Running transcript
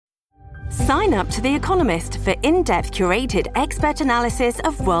Sign up to The Economist for in-depth curated expert analysis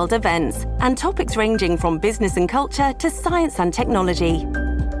of world events and topics ranging from business and culture to science and technology.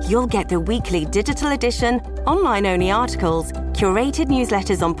 You'll get the weekly digital edition, online-only articles, curated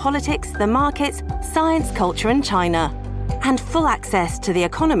newsletters on politics, the markets, science, culture and China, and full access to The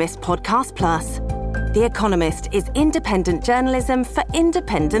Economist Podcast Plus. The Economist is independent journalism for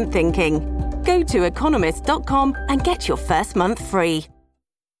independent thinking. Go to economist.com and get your first month free.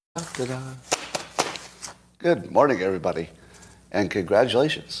 Good morning, everybody, and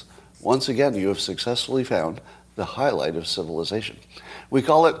congratulations. Once again, you have successfully found the highlight of civilization. We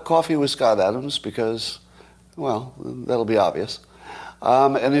call it Coffee with Scott Adams because, well, that'll be obvious.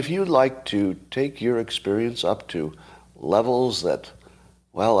 And if you'd like to take your experience up to levels that,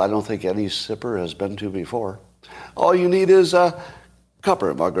 well, I don't think any sipper has been to before, all you need is a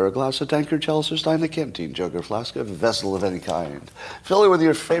cupper, mug, or a glass, a tankard, chalice, or stein, a canteen, jug, or flask, a vessel of any kind. Fill it with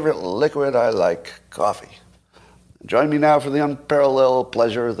your favorite liquid. I like coffee. Join me now for the unparalleled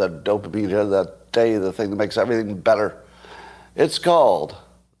pleasure, the dopamine hit of that day, the thing that makes everything better. It's called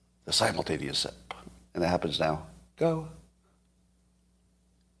the simultaneous sip. And it happens now. Go.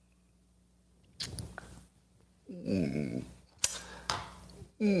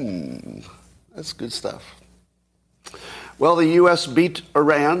 That's good stuff. Well, the U.S. beat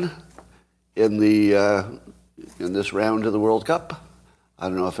Iran in this round of the World Cup. I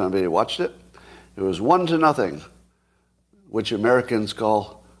don't know if anybody watched it. It was 1-0, which Americans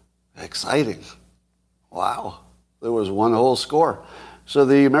call exciting. Wow. There was one whole score. So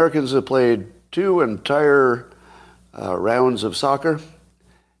the Americans have played 2 entire rounds of soccer.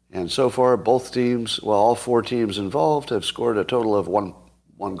 And so far, both teams, well, all 4 teams involved have scored a total of one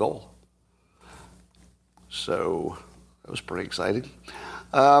goal. So that was pretty exciting.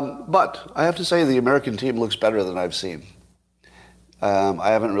 But I have to say the American team looks better than I've seen. I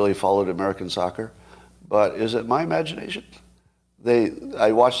haven't really followed American soccer, but is it my imagination?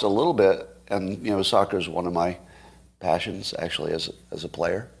 I watched a little bit, and soccer is one of my passions actually as a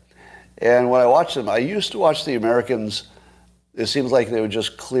player. And when I watched them, I used to watch the Americans. It seems like they would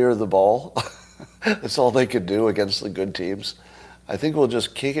just clear the ball. That's all they could do against the good teams. I think we'll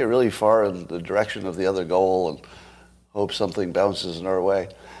just kick it really far in the direction of the other goal and hope something bounces in our way.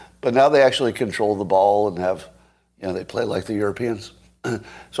 But now they actually control the ball and have, they play like the Europeans.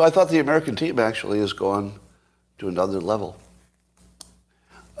 So I thought the American team actually has gone to another level.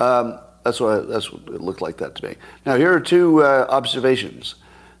 That's what it looked like that to me. Now here are 2 observations.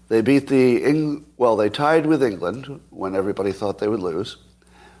 They beat they tied with England when everybody thought they would lose.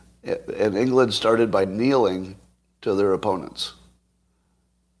 And England started by kneeling to their opponents.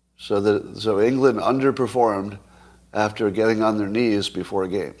 So England underperformed after getting on their knees before a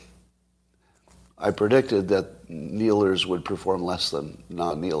game. I predicted that kneelers would perform less than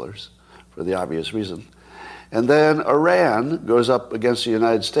non-kneelers for the obvious reason. And then Iran goes up against the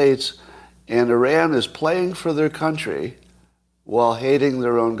United States, and Iran is playing for their country while hating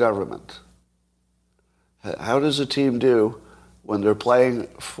their own government. How does a team do when they're playing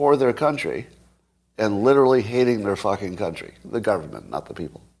for their country and literally hating their fucking country? The government, not the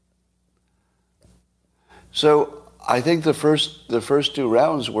people. So I think the first 2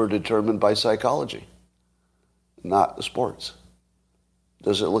 rounds were determined by psychology, not sports.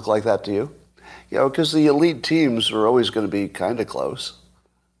 Does it look like that to you? Because the elite teams are always going to be kind of close.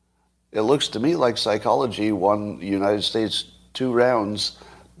 It looks to me like psychology won the United States 2 rounds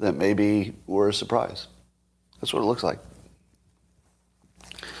that maybe were a surprise. That's what it looks like.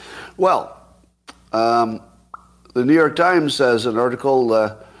 Well, the New York Times has an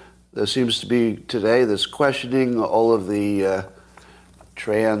article there seems to be today that's questioning all of the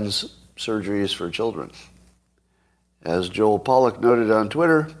trans surgeries for children. As Joel Pollack noted on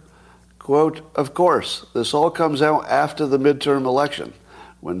Twitter, quote, "Of course, this all comes out after the midterm election,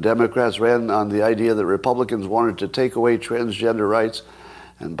 when Democrats ran on the idea that Republicans wanted to take away transgender rights,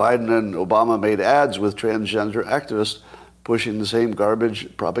 and Biden and Obama made ads with transgender activists pushing the same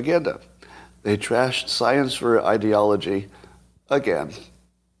garbage propaganda. They trashed science for ideology again."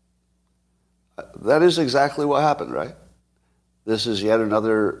 That is exactly what happened, right? This is yet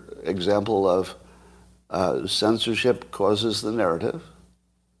another example of censorship causes the narrative.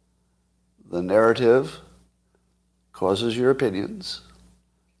 The narrative causes your opinions.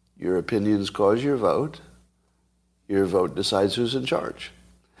 Your opinions cause your vote. Your vote decides who's in charge.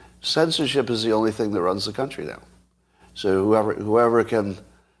 Censorship is the only thing that runs the country now. So whoever can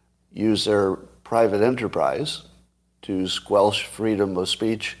use their private enterprise to squelch freedom of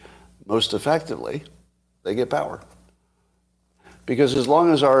speech most effectively, they get power. Because as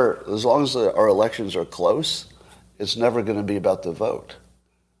long as our elections are close, it's never going to be about the vote.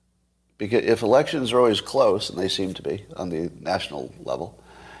 Because if elections are always close, and they seem to be on the national level,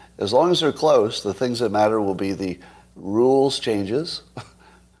 as long as they're close, the things that matter will be the rules changes,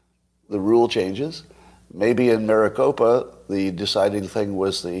 the rule changes. Maybe in Maricopa, the deciding thing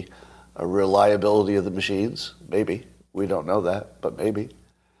was the reliability of the machines. Maybe. We don't know that, but maybe.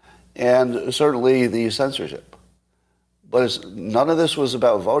 And certainly the censorship. But none of this was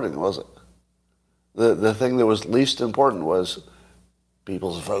about voting, was it? The thing that was least important was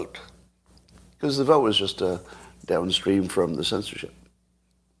people's vote. Because the vote was just downstream from the censorship.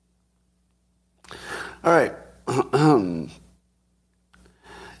 All right.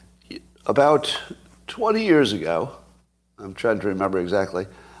 About 20 years ago, I'm trying to remember exactly,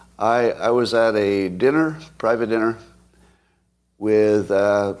 I was at a dinner, private dinner, with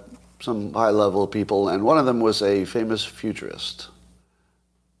some high-level people, and one of them was a famous futurist,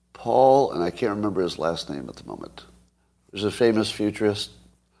 Paul, and I can't remember his last name at the moment. There's a famous futurist,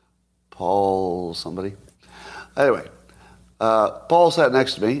 Paul somebody. Anyway, Paul sat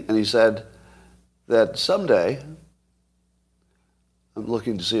next to me, and he said that someday, I'm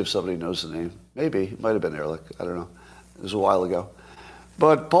looking to see if somebody knows the name. Maybe. It might have been Ehrlich. I don't know. It was a while ago.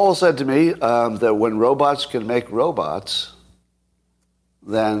 But Paul said to me that when robots can make robots,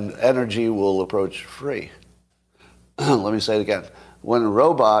 then energy will approach free. Let me say it again. When a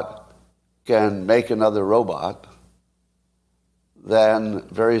robot can make another robot, then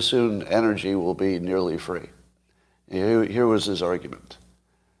very soon energy will be nearly free. Here was his argument.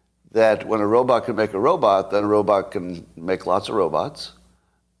 That when a robot can make a robot, then a robot can make lots of robots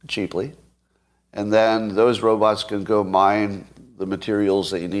cheaply. And then those robots can go mine the materials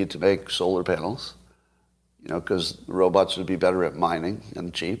that you need to make solar panels, because robots would be better at mining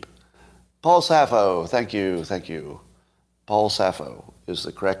and cheap. Paul Saffo, thank you. Paul Saffo is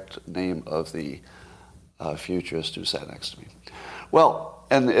the correct name of the futurist who sat next to me. Well,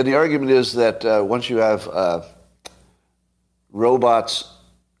 and the argument is that once you have robots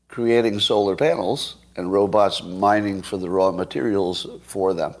creating solar panels and robots mining for the raw materials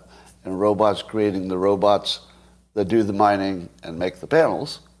for them, and robots creating the robots that do the mining and make the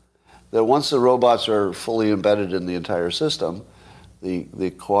panels, that once the robots are fully embedded in the entire system,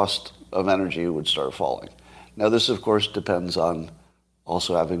 the cost of energy would start falling. Now, this, of course, depends on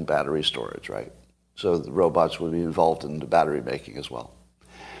also having battery storage, right? So the robots would be involved in the battery making as well.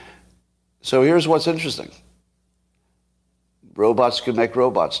 So here's what's interesting. Robots can make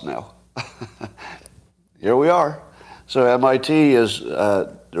robots now. Here we are. So MIT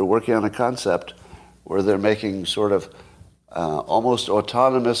they're working on a concept where they're making sort of almost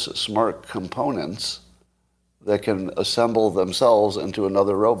autonomous smart components that can assemble themselves into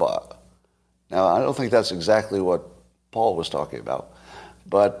another robot. Now, I don't think that's exactly what Paul was talking about,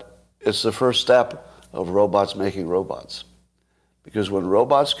 but it's the first step of robots making robots. Because when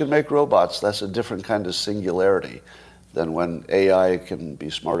robots can make robots, that's a different kind of singularity than when AI can be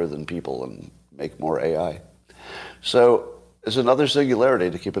smarter than people and make more AI. So it's another singularity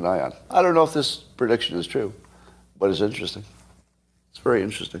to keep an eye on. I don't know if this prediction is true, but it's interesting. It's very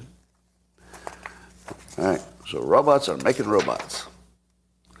interesting. All right, so robots are making robots.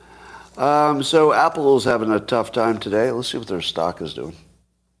 So Apple's having a tough time today. Let's see what their stock is doing.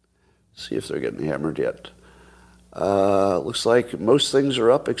 See if they're getting hammered yet. Looks like most things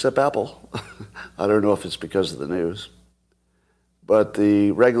are up except Apple. I don't know if it's because of the news. But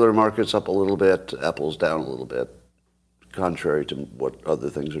the regular market's up a little bit. Apple's down a little bit, contrary to what other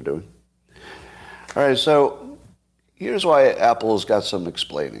things are doing. All right, so here's why Apple's got some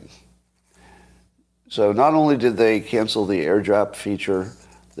explaining. So not only did they cancel the AirDrop feature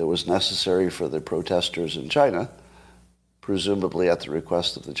that was necessary for the protesters in China, presumably at the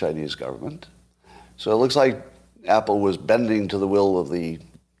request of the Chinese government. So it looks like Apple was bending to the will of the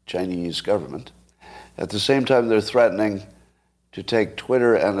Chinese government. At the same time, they're threatening to take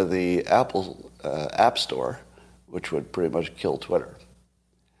Twitter out of the Apple App Store, which would pretty much kill Twitter.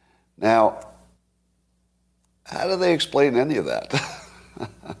 Now, how do they explain any of that?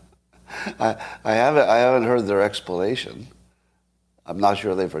 I haven't heard their explanation. I'm not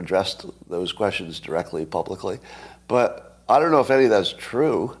sure they've addressed those questions directly publicly. But I don't know if any of that's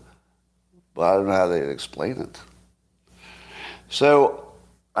true, but I don't know how they'd explain it. So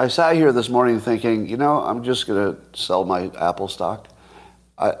I sat here this morning thinking, I'm just going to sell my Apple stock.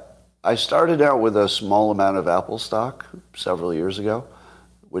 I started out with a small amount of Apple stock several years ago,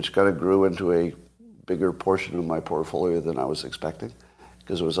 which kind of grew into a bigger portion of my portfolio than I was expecting,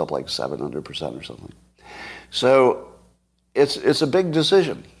 because it was up like 700% or something. So it's a big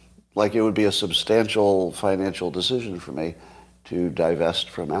decision. Like it would be a substantial financial decision for me to divest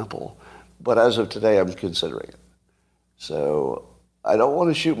from Apple. But as of today, I'm considering it. So I don't want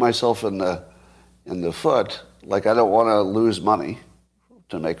to shoot myself in the foot. Like, I don't want to lose money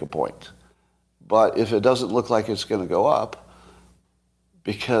to make a point. But if it doesn't look like it's going to go up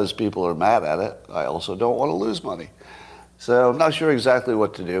because people are mad at it, I also don't want to lose money. So I'm not sure exactly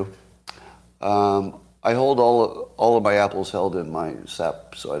what to do. I hold all of my apples held in my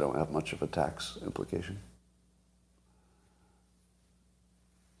SEP, so I don't have much of a tax implication.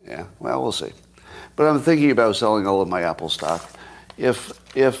 Yeah, well, we'll see. But I'm thinking about selling all of my Apple stock. If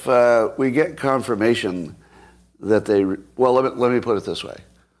we get confirmation that let me put it this way.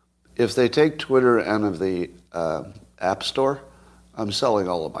 If they take Twitter out of the App Store, I'm selling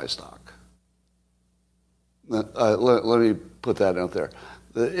all of my stock. Let me put that out there.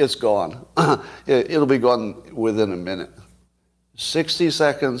 It's gone. It'll be gone within a minute. 60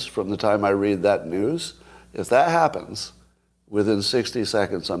 seconds from the time I read that news, if that happens, within 60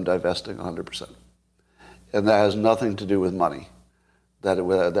 seconds I'm divesting 100%. And that has nothing to do with money. That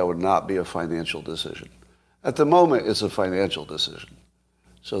would not be a financial decision. At the moment, it's a financial decision.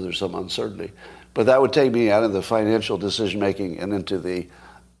 So there's some uncertainty. But that would take me out of the financial decision-making and into the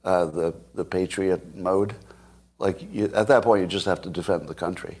patriot mode. Like, at that point, you just have to defend the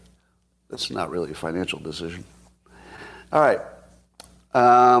country. It's not really a financial decision. All right.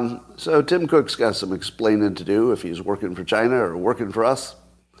 So Tim Cook's got some explaining to do if he's working for China or working for us.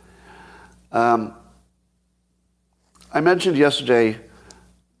 I mentioned yesterday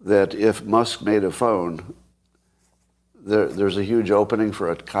that if Musk made a phone, there's a huge opening for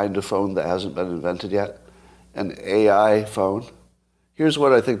a kind of phone that hasn't been invented yet, an AI phone. Here's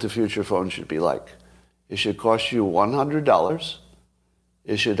what I think the future phone should be like. It should cost you $100.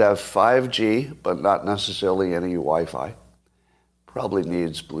 It should have 5G, but not necessarily any Wi-Fi. Probably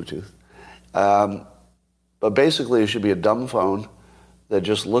needs Bluetooth. But basically, it should be a dumb phone that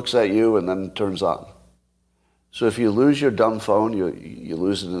just looks at you and then turns on. So if you lose your dumb phone, you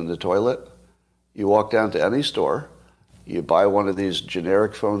lose it in the toilet. You walk down to any store, you buy one of these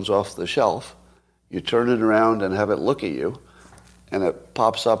generic phones off the shelf, you turn it around and have it look at you, and it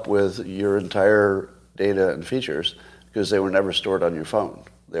pops up with your entire data and features because they were never stored on your phone.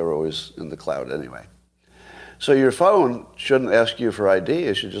 They were always in the cloud anyway. So your phone shouldn't ask you for ID.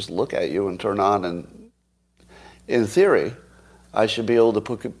 It should just look at you and turn on. And in theory, I should be able to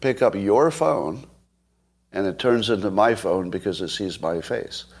pick up your phone, and it turns into my phone because it sees my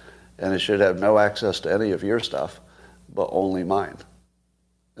face. And it should have no access to any of your stuff, but only mine.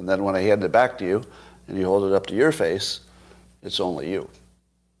 And then when I hand it back to you, and you hold it up to your face, it's only you.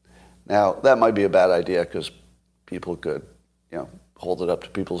 Now, that might be a bad idea because people could, hold it up to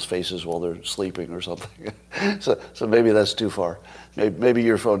people's faces while they're sleeping or something. So maybe that's too far. Maybe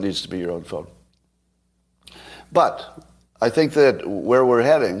your phone needs to be your own phone. But I think that where we're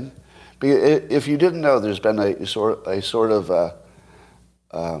heading, if you didn't know, there's been a sort of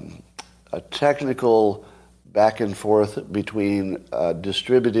a technical back and forth between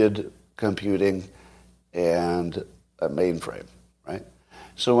distributed computing and a mainframe, right?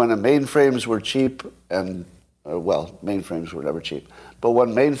 So when the mainframes were cheap and mainframes were never cheap. But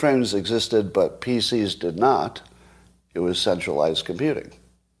when mainframes existed but PCs did not, it was centralized computing.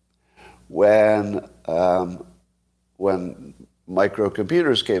 When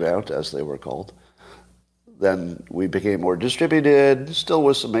microcomputers came out, as they were called, then we became more distributed, still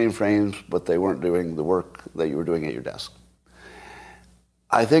with some mainframes, but they weren't doing the work that you were doing at your desk.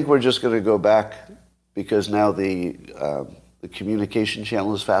 I think we're just going to go back because now the communication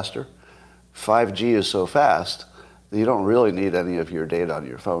channel is faster. 5G is so fast that you don't really need any of your data on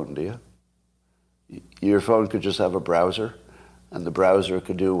your phone, do you? Your phone could just have a browser, and the browser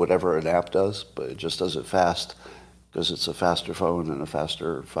could do whatever an app does, but it just does it fast because it's a faster phone and a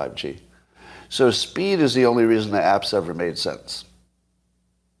faster 5G. So speed is the only reason the apps ever made sense.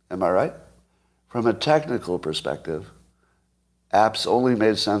 Am I right? From a technical perspective, apps only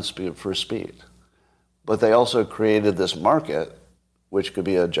made sense for speed. But they also created this market, which could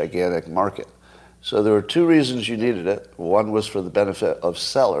be a gigantic market. So there were two reasons you needed it. One was for the benefit of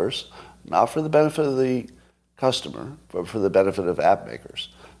sellers, not for the benefit of the customer, but for the benefit of app makers,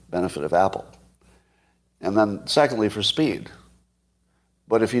 benefit of Apple. And then secondly, for speed.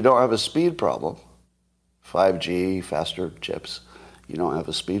 But if you don't have a speed problem, 5G, faster chips, you don't have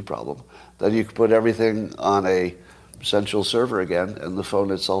a speed problem, then you can put everything on a central server again, and the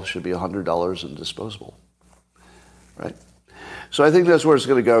phone itself should be $100 and disposable, right? So I think that's where it's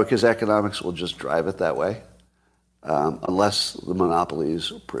going to go because economics will just drive it that way, unless the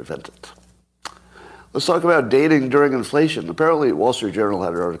monopolies prevent it. Let's talk about dating during inflation. Apparently, Wall Street Journal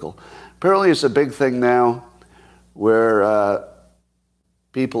had an article. Apparently, it's a big thing now where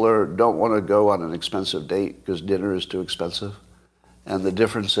people don't want to go on an expensive date because dinner is too expensive. and the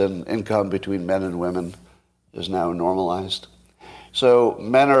difference in income between men and women is now normalized. So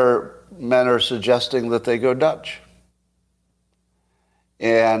men are suggesting that they go Dutch.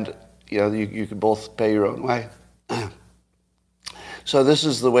 And you can both pay your own way. So this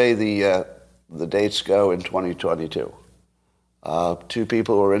is the way the dates go in 2022. Two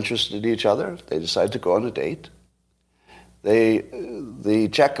people who are interested in each other, they decide to go on a date. The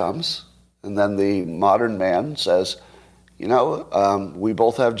check comes, and then the modern man says, we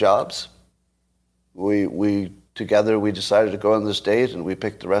both have jobs. We together we decided to go on this date, and we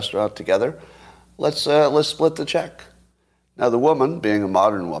picked the restaurant together. Let's split the check. Now the woman, being a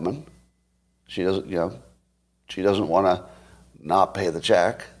modern woman, she doesn't want to not pay the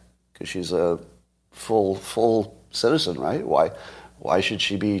check because she's a full citizen, right? Why should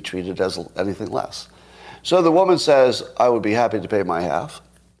she be treated as anything less? So the woman says, I would be happy to pay my half.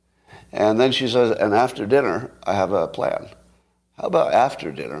 And then she says, and after dinner, I have a plan. How about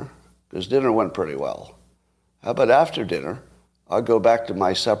after dinner? Because dinner went pretty well. How about after dinner, I'll go back to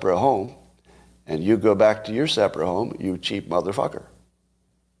my separate home, and you go back to your separate home, you cheap motherfucker.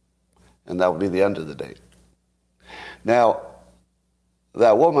 And that would be the end of the date. Now,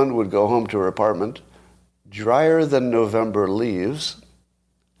 that woman would go home to her apartment, drier than November leaves,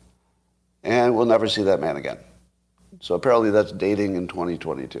 and we'll never see that man again. So apparently that's dating in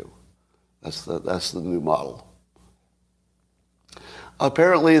 2022. That's the new model.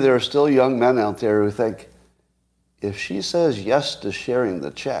 Apparently there are still young men out there who think, if she says yes to sharing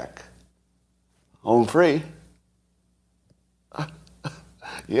the check, home free.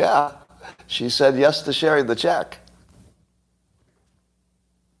 Yeah, she said yes to sharing the check.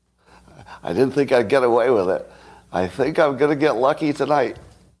 I didn't think I'd get away with it. I think I'm going to get lucky tonight.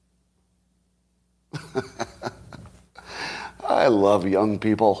 I love young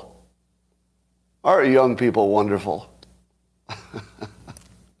people. Aren't young people wonderful?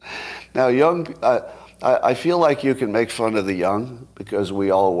 Now, I feel like you can make fun of the young because we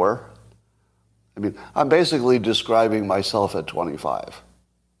all were. I mean, I'm basically describing myself at 25.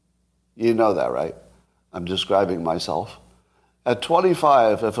 You know that, right? I'm describing myself. At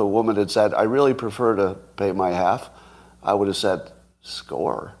 25, if a woman had said, I really prefer to pay my half, I would have said,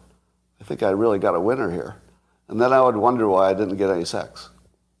 score. I think I really got a winner here. And then I would wonder why I didn't get any sex.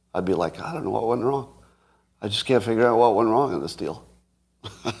 I'd be like, I don't know what went wrong. I just can't figure out what went wrong in this deal.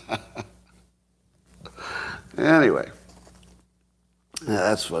 Anyway, yeah,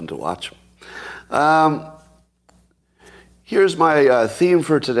 that's fun to watch. Here's my theme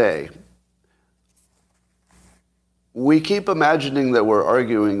for today. We keep imagining that we're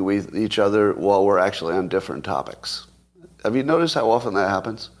arguing with each other while we're actually on different topics. Have you noticed how often that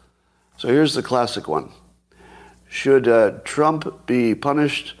happens? So here's the classic one. Should Trump be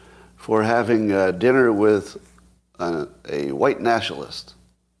punished for having dinner with a white nationalist,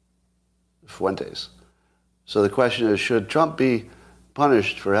 Fuentes? So the question is, should Trump be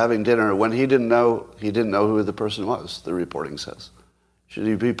punished for having dinner when he didn't know who the person was, the reporting says. Should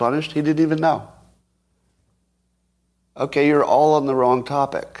he be punished? He didn't even know. Okay, you're all on the wrong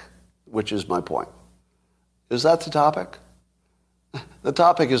topic, which is my point. Is that the topic? The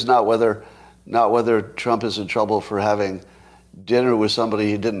topic is not whether Trump is in trouble for having dinner with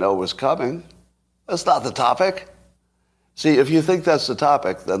somebody he didn't know was coming. That's not the topic. See, if you think that's the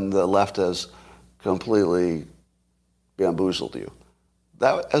topic, then the left has completely bamboozled you.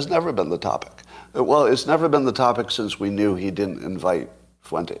 That has never been the topic. Well, it's never been the topic since we knew he didn't invite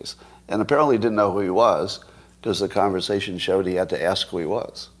Fuentes. And apparently didn't know who he was because the conversation showed he had to ask who he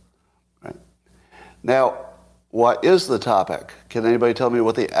was. Right? Now, what is the topic? Can anybody tell me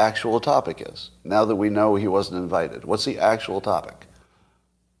what the actual topic is? Now that we know he wasn't invited. What's the actual topic?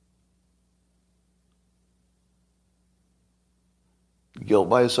 Guilt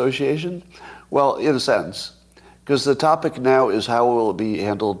by association? Well, in a sense, because the topic now is how it will be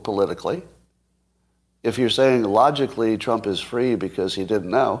handled politically. If you're saying logically Trump is free because he didn't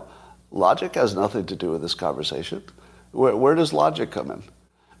know, logic has nothing to do with this conversation. Where does logic come in?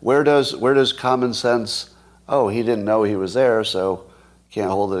 Where does common sense, oh, he didn't know he was there, so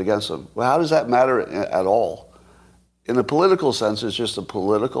can't hold it against him? Well, how does that matter at all? In a political sense, it's just a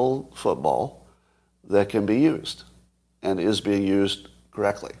political football that can be used and is being used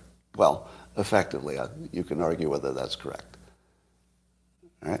correctly. Well, effectively. You can argue whether that's correct.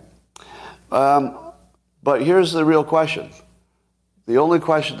 All right? But here's the real question. The only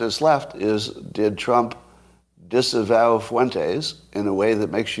question that's left is, did Trump disavow Fuentes in a way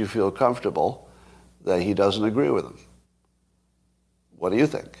that makes you feel comfortable that he doesn't agree with him? What do you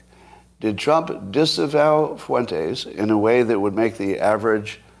think? Did Trump disavow Fuentes in a way that would make the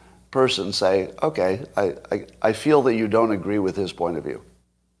average person say, okay, I feel that you don't agree with his point of view?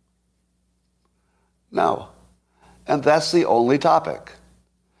 No. And that's the only topic.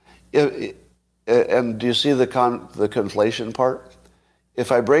 And do you see the conflation part?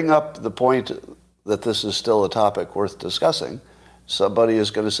 If I bring up the point that this is still a topic worth discussing, somebody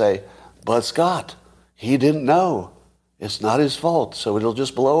is going to say, but Scott, he didn't know. It's not his fault, so it'll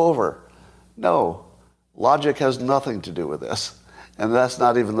just blow over. No, logic has nothing to do with this. And that's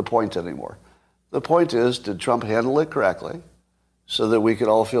not even the point anymore. The point is, did Trump handle it correctly so that we could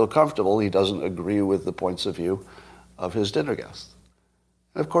all feel comfortable he doesn't agree with the points of view of his dinner guests?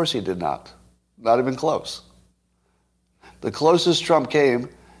 And of course he did not. Not even close. The closest Trump came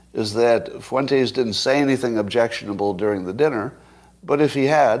is that Fuentes didn't say anything objectionable during the dinner, but if he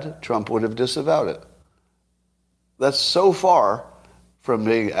had, Trump would have disavowed it. That's so far from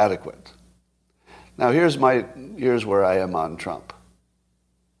being adequate. Now here's where I am on Trump.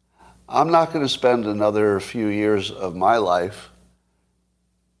 I'm not going to spend another few years of my life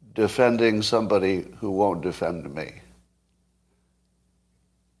defending somebody who won't defend me.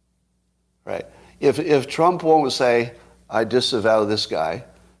 Right? If Trump won't say, I disavow this guy,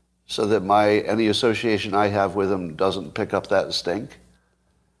 so that any association I have with him doesn't pick up that stink,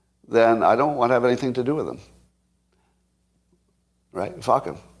 then I don't want to have anything to do with him. Right? Fuck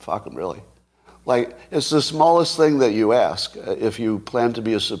him, really. Like, it's the smallest thing that you ask if you plan to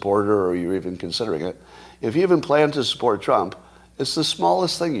be a supporter or you're even considering it. If you even plan to support Trump, it's the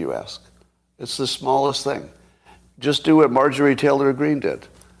smallest thing you ask. It's the smallest thing. Just do what Marjorie Taylor Greene did.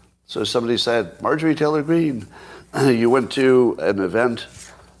 So somebody said, Marjorie Taylor Greene, you went to an event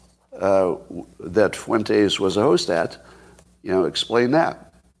that Fuentes was a host at, explain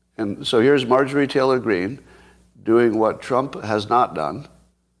that. And so here's Marjorie Taylor Greene doing what Trump has not done,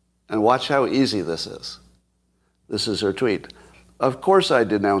 and watch how easy this is. This is her tweet. Of course I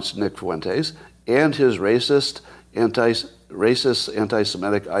denounced Nick Fuentes and his racist,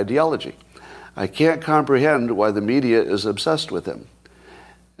 anti-Semitic ideology. I can't comprehend why the media is obsessed with him.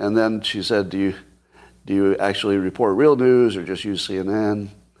 And then she said, do you actually report real news or just use CNN?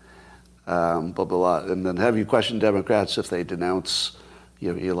 Blah, blah, blah. And then have you questioned Democrats if they denounce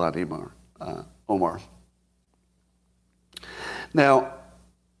Ilhan Omar? Now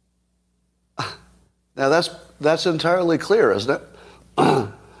that's entirely clear, isn't it?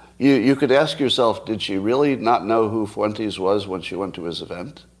 You could ask yourself, did she really not know who Fuentes was when she went to his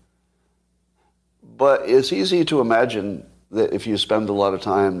event? But it's easy to imagine that if you spend a lot of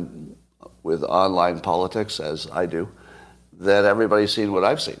time with online politics, as I do, that everybody's seen what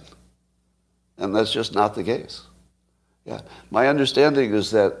I've seen. And that's just not the case. Yeah. My understanding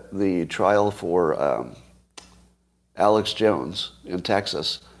is that the trial for Alex Jones in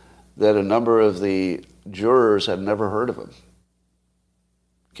Texas, that a number of the jurors had never heard of him.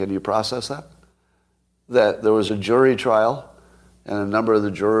 Can you process that? That there was a jury trial and a number of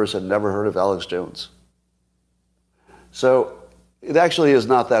the jurors had never heard of Alex Jones. So it actually is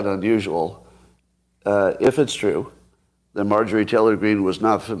not that unusual. If it's true that Marjorie Taylor Greene was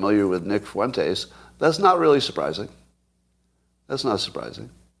not familiar with Nick Fuentes, that's not really surprising. That's not surprising.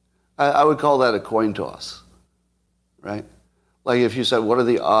 I would call that a coin toss, right? Like if you said, what are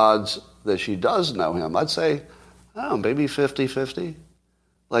the odds that she does know him? I'd say, maybe 50-50.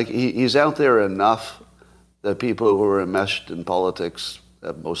 Like he's out there enough that people who are enmeshed in politics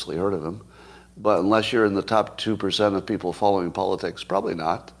have mostly heard of him. But unless you're in the top 2% of people following politics, probably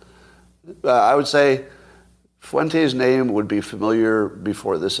not. I would say Fuentes' name would be familiar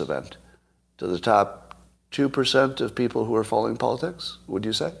before this event to the top 2% of people who are following politics, would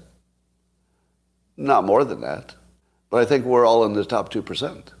you say? Not more than that. But I think we're all in the top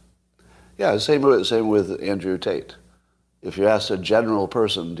 2%. Yeah, same with Andrew Tate. If you ask a general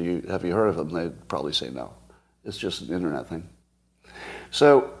person, have you heard of him? They'd probably say no. It's just an internet thing.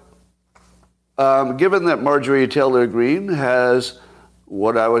 So, given that Marjorie Taylor Greene has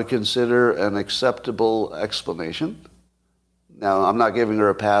what I would consider an acceptable explanation, now I'm not giving her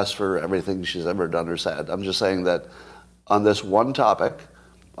a pass for everything she's ever done or said. I'm just saying that on this one topic,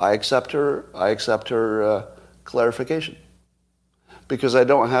 I accept her clarification because I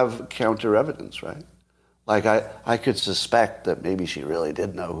don't have counter evidence, right? Like I could suspect that maybe she really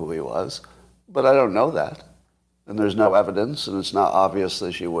did know who he was, but I don't know that. And there's no evidence, and it's not obvious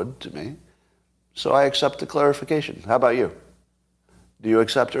that she would to me. So I accept the clarification. How about you? Do you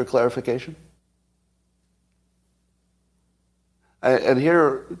accept her clarification? And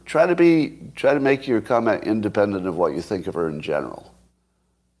here, try to make your comment independent of what you think of her in general.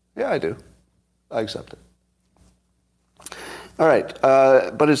 Yeah, I do. I accept it. All right,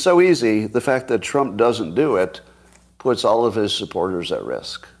 but it's so easy. The fact that Trump doesn't do it puts all of his supporters at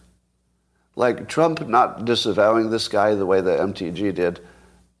risk. Like Trump not disavowing this guy the way the MTG did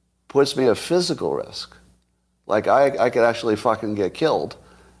puts me at physical risk. Like I could actually fucking get killed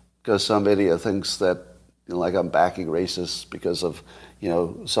because some idiot thinks that, you know, like I'm backing racists because of, you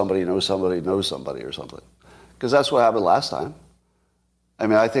know, somebody knows somebody or something. Because that's what happened last time. I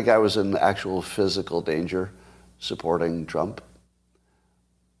mean, I think I was in actual physical danger supporting Trump.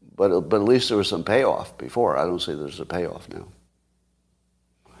 But at least there was some payoff before. I don't see there's a payoff now.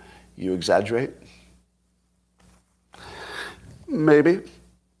 You exaggerate? Maybe.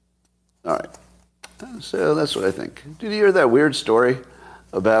 All right. So that's what I think. Did you hear that weird story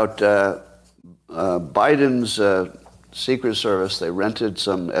about Biden's Secret Service? They rented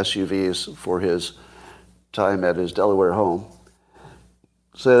some SUVs for his time at his Delaware home.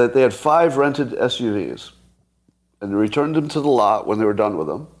 So that they had 5 rented SUVs. And they returned them to the lot when they were done with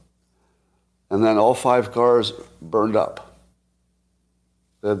them. And then all 5 cars burned up.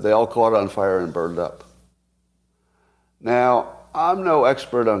 They all caught on fire and burned up. Now, I'm no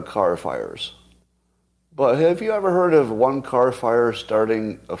expert on car fires. But have you ever heard of one car fire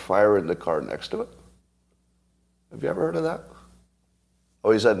starting a fire in the car next to it? Have you ever heard of that?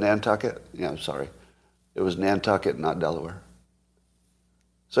 Oh, he's at Nantucket? Yeah, I'm sorry. It was Nantucket, not Delaware.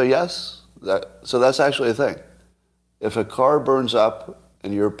 So yes, so that's actually a thing. If a car burns up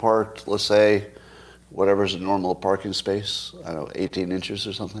and you're parked, let's say, whatever's a normal parking space, I don't know, 18 inches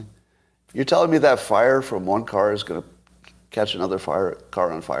or something, you're telling me that fire from one car is going to catch another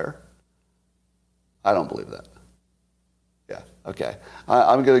car on fire? I don't believe that. Yeah, okay.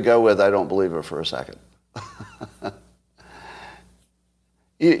 I'm going to go with I don't believe it for a second.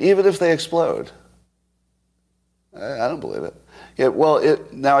 Even if they explode. I don't believe it. Yeah, well,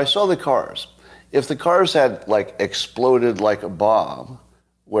 now I saw the cars. If the cars had like exploded like a bomb,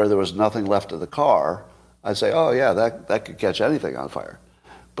 where there was nothing left of the car, I'd say, oh yeah, that could catch anything on fire.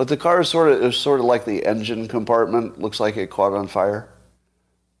 But the car is sort of like the engine compartment. Looks like it caught on fire.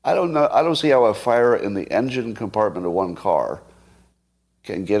 I don't know. I don't see how a fire in the engine compartment of one car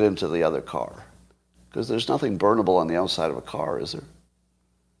can get into the other car, because there's nothing burnable on the outside of a car, is there?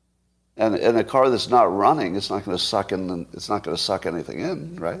 And in a car that's not running, it's not going to suck in. It's not going to suck anything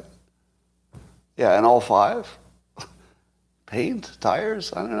in, right? Yeah, and all 5. Paint,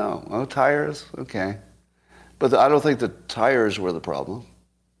 tires. I don't know. Oh, tires. Okay, but I don't think the tires were the problem.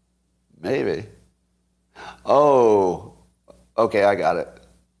 Maybe. Oh, okay, I got it.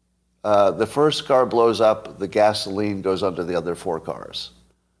 The first car blows up, the gasoline goes under the other 4 cars.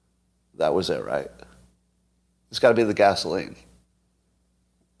 That was it, right? It's got to be the gasoline.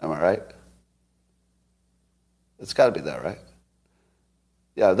 Am I right? It's got to be that, right?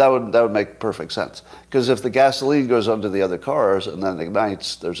 Yeah, that would make perfect sense. Because if the gasoline goes under the other cars and then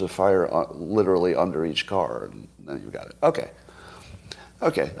ignites, there's a fire literally under each car, and then you've got it. Okay,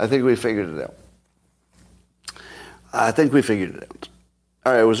 I think we figured it out.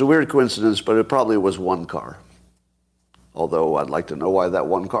 All right, it was a weird coincidence, but it probably was one car. Although I'd like to know why that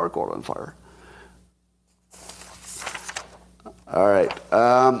one car caught on fire. All right.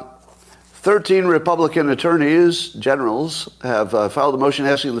 13 Republican attorneys generals have filed a motion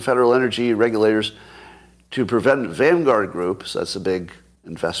asking the federal energy regulators to prevent Vanguard Group, so that's a big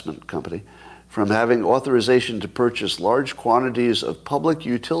investment company, from having authorization to purchase large quantities of public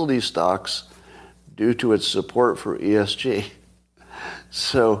utility stocks due to its support for ESG.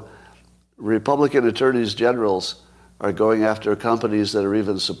 So Republican attorneys generals are going after companies that are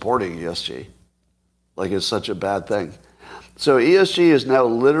even supporting ESG, like it's such a bad thing. So ESG is now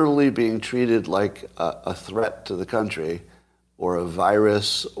literally being treated like a threat to the country, or a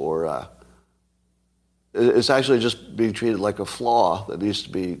virus, or it's actually just being treated like a flaw that needs to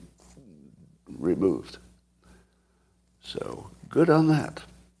be removed. So good on that.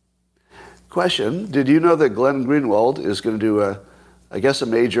 Question, did you know that Glenn Greenwald is going to do a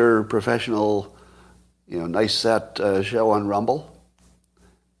major professional, nice set show on Rumble?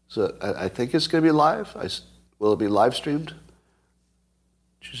 So I think it's going to be live. Will it be live streamed?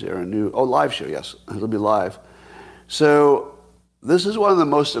 Is there a new live show? Yes, it'll be live. So this is one of the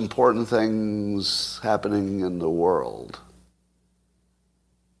most important things happening in the world,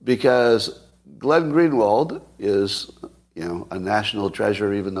 because Glenn Greenwald is, a national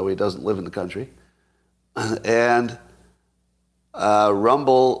treasure, even though he doesn't live in the country, and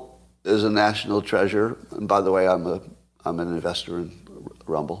Rumble is a national treasure. And by the way, I'm an investor in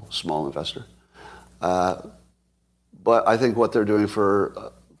Rumble, small investor. But I think what they're doing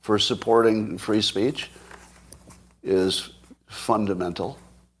for supporting free speech is fundamental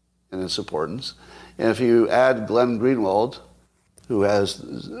in its importance. And if you add Glenn Greenwald, who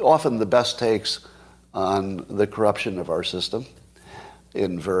has often the best takes on the corruption of our system,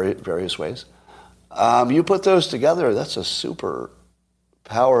 in various ways. You put those together, that's a super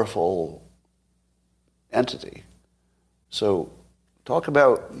powerful entity. So talk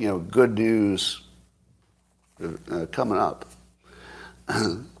about, good news coming up.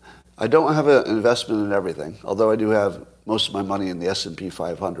 I don't have an investment in everything, although I do have most of my money in the S&P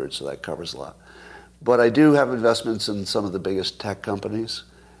 500, so that covers a lot. But I do have investments in some of the biggest tech companies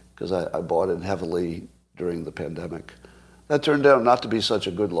because I bought in heavily during the pandemic. That turned out not to be such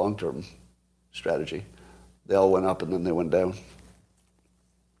a good long-term strategy. They all went up and then they went down.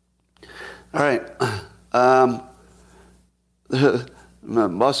 All right.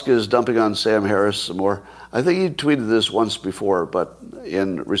 Musk is dumping on Sam Harris some more. I think he tweeted this once before, but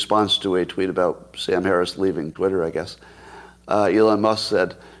in response to a tweet about Sam Harris leaving Twitter, I guess, Elon Musk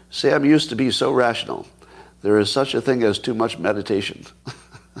said, "Sam used to be so rational. There is such a thing as too much meditation."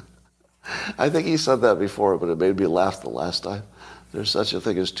 I think he said that before, but it made me laugh the last time. There's such a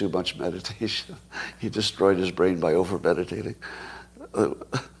thing as too much meditation. He destroyed his brain by over-meditating.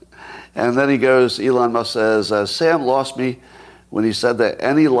 And then he goes, Elon Musk says, Sam lost me when he said that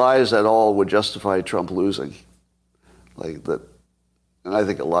any lies at all would justify Trump losing. Like that, and I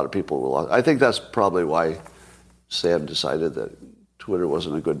think a lot of people will. I think that's probably why Sam decided that Twitter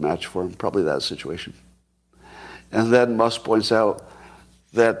wasn't a good match for him, probably that situation. And then Musk points out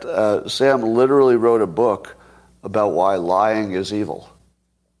that Sam literally wrote a book about why lying is evil.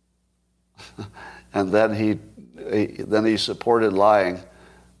 And then he supported lying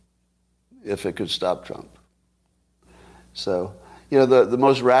if it could stop Trump. So, the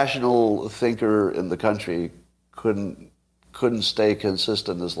most rational thinker in the country couldn't stay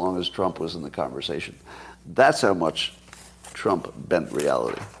consistent as long as Trump was in the conversation. That's how much Trump bent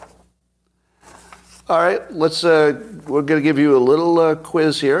reality. All right, we're going to give you a little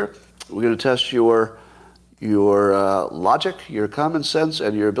quiz here. We're going to test your logic, your common sense,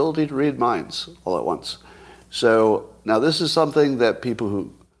 and your ability to read minds all at once. So now this is something that people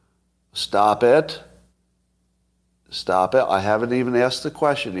who... Stop it. I haven't even asked the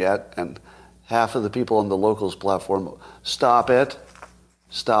question yet, and half of the people on the Locals platform, stop it.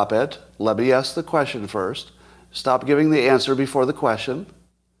 Let me ask the question first. Stop giving the answer before the question.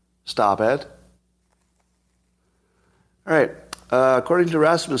 Stop it. All right. According to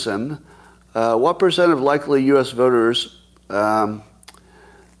Rasmussen, what percent of likely U.S. voters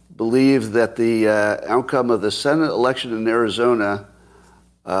believe that the outcome of the Senate election in Arizona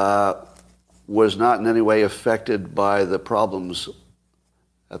was not in any way affected by the problems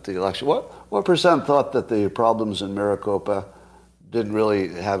at the election? What percent thought that the problems in Maricopa didn't really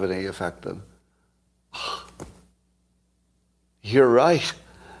have any effect on? You're right.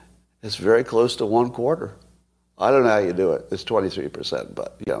 It's very close to 1/4. I don't know how you do it. It's 23%,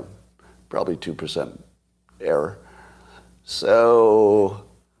 but probably 2% error. So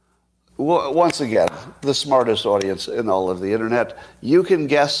once again, the smartest audience in all of the internet. You can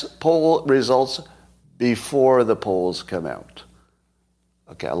guess poll results before the polls come out.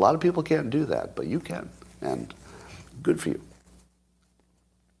 Okay, a lot of people can't do that, but you can, and good for you.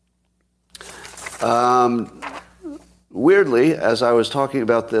 Weirdly, as I was talking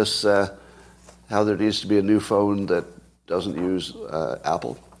about this, how there needs to be a new phone that doesn't use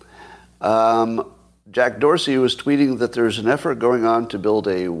Apple, Jack Dorsey was tweeting that there's an effort going on to build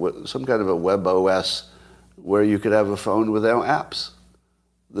some kind of a web OS where you could have a phone without apps.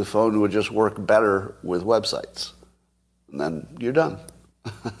 The phone would just work better with websites. And then you're done.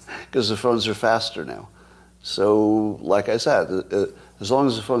 Because the phones are faster now. So, like I said, as long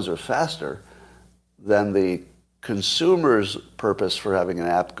as the phones are faster, then the consumer's purpose for having an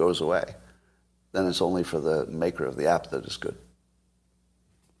app goes away. Then it's only for the maker of the app that is good.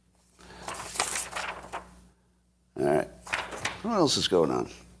 All right. What else is going on?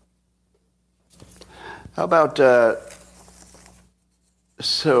 How about,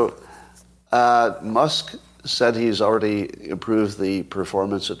 Musk said he's already improved the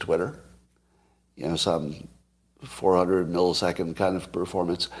performance of Twitter. Some 400 millisecond kind of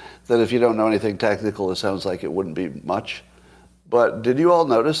performance. That if you don't know anything technical, it sounds like it wouldn't be much. But did you all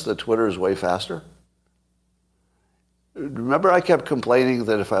notice that Twitter is way faster? Remember I kept complaining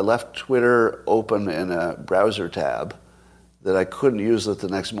that if I left Twitter open in a browser tab, that I couldn't use it the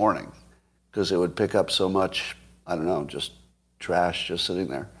next morning because it would pick up so much, just trash just sitting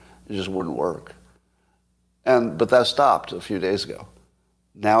there. It just wouldn't work. But that stopped a few days ago.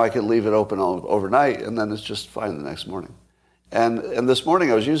 Now I can leave it open overnight, and then it's just fine the next morning. And this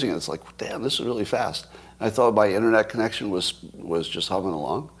morning I was using it. It's like, damn, this is really fast. And I thought my internet connection was just humming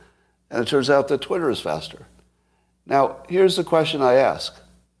along. And it turns out that Twitter is faster. Now, here's the question I ask.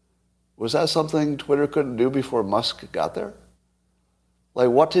 Was that something Twitter couldn't do before Musk got there? Like,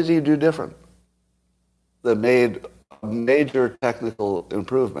 what did he do different that made a major technical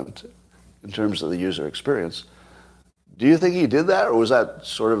improvement in terms of the user experience? Do you think he did that, or was that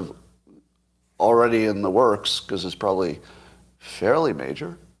sort of already in the works, because it's probably fairly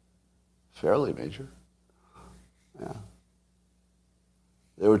major? Fairly major. Yeah.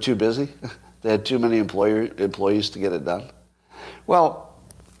 They were too busy? They had too many employees to get it done? Well,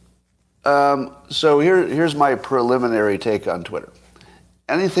 so here's my preliminary take on Twitter.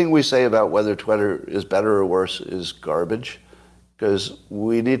 Anything we say about whether Twitter is better or worse is garbage, because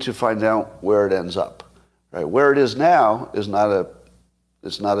we need to find out where it ends up. Right? Where it is now is not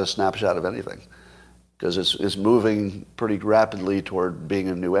a snapshot of anything, because it's moving pretty rapidly toward being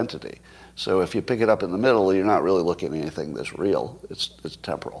a new entity. So if you pick it up in the middle, you're not really looking at anything that's real. It's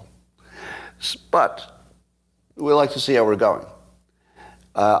temporal. But we like to see how we're going.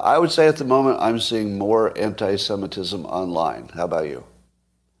 I would say at the moment I'm seeing more anti-Semitism online. How about you?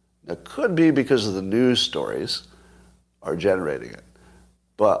 It could be because of the news stories are generating it.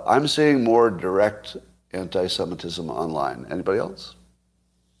 But I'm seeing more direct anti-Semitism online. Anybody else?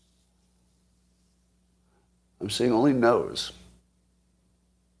 I'm seeing only no's.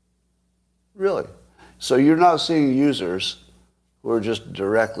 Really? So you're not seeing users who are just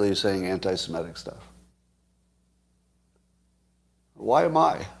directly saying anti-Semitic stuff. Why am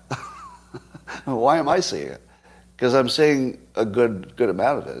I? Why am I seeing it? Because I'm seeing a good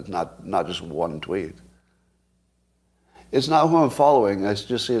amount of it, not just one tweet. It's not who I'm following. I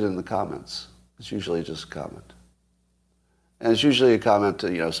just see it in the comments. It's usually just a comment. And it's usually a comment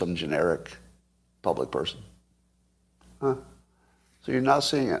to, some generic public person. Huh. So you're not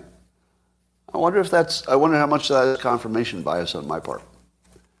seeing it. I wonder how much of that is confirmation bias on my part.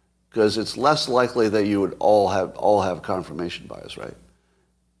 Because it's less likely that you would all have confirmation bias, right?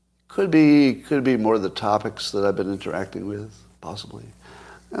 Could be more the topics that I've been interacting with, possibly.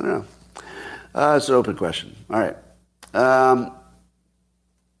 I don't know. It's an open question. All right.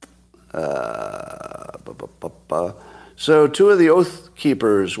 So 2 of the Oath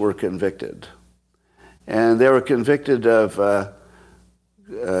Keepers were convicted. And they were convicted of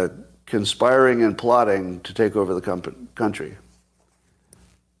conspiring and plotting to take over the country.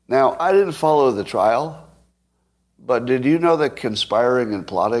 Now, I didn't follow the trial, but did you know that conspiring and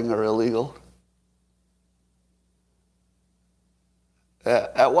plotting are illegal?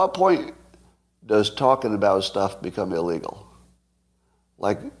 At what point does talking about stuff become illegal?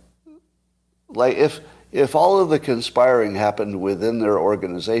 Like if all of the conspiring happened within their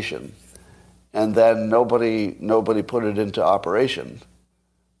organization, and then nobody put it into operation,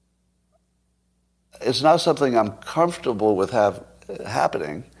 it's not something I'm comfortable with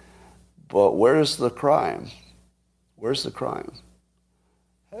happening. But where's the crime? Where's the crime?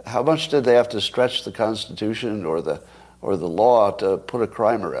 How much did they have to stretch the Constitution or the law to put a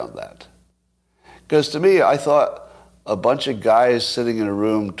crime around that? Because to me, I thought a bunch of guys sitting in a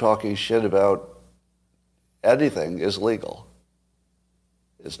room talking shit about anything is legal.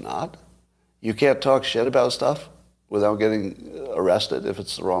 It's not. You can't talk shit about stuff without getting arrested if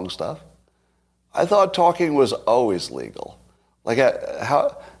it's the wrong stuff. I thought talking was always legal. Like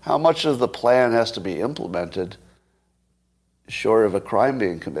how much of the plan has to be implemented short of a crime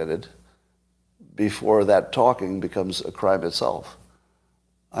being committed before that talking becomes a crime itself?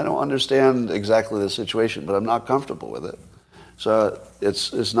 I don't understand exactly the situation, but I'm not comfortable with it. So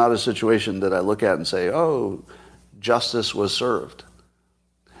it's not a situation that I look at and say, oh, justice was served.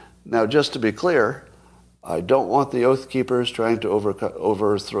 Now, just to be clear, I don't want the Oath Keepers trying to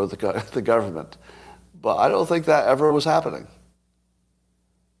overthrow the government. But I don't think that ever was happening.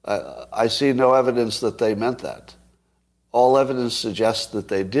 I see no evidence that they meant that. All evidence suggests that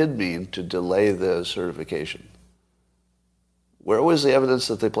they did mean to delay the certification. Where was the evidence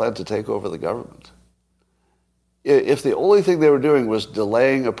that they planned to take over the government? If the only thing they were doing was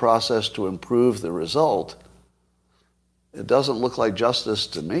delaying a process to improve the result, it doesn't look like justice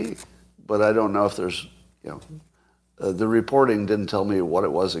to me. But I don't know if there's, the reporting didn't tell me what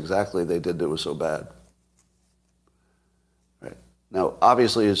it was exactly they did that was so bad. Right. Now,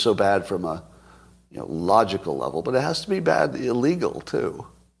 obviously, it's so bad from a logical level, but it has to be bad illegal, too,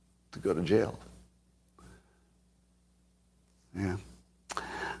 to go to jail. Yeah.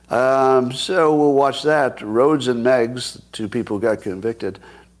 So we'll watch that. Rhodes and Meggs, 2 people got convicted,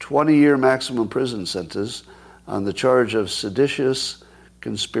 20-year maximum prison sentence on the charge of seditious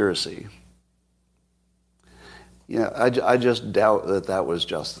conspiracy. I just doubt that was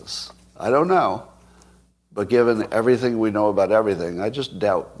justice. I don't know. But given everything we know about everything, I just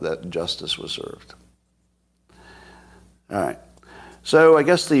doubt that justice was served. All right. So I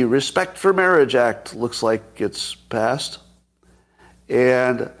guess the Respect for Marriage Act looks like it's passed.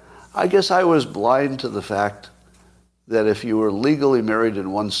 And I guess I was blind to the fact that if you were legally married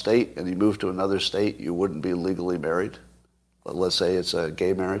in one state and you moved to another state, you wouldn't be legally married. But let's say it's a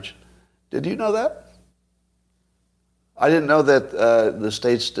gay marriage. Did you know that? I didn't know that the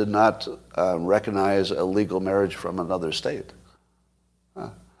states did not recognize a legal marriage from another state.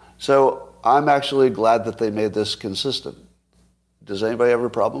 So I'm actually glad that they made this consistent. Does anybody have a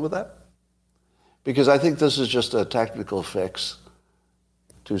problem with that? Because I think this is just a technical fix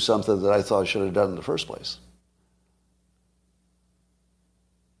to something that I thought I should have done in the first place.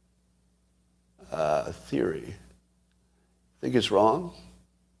 Theory. Think it's wrong?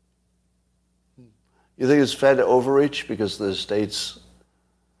 You think it's Fed overreach because the states?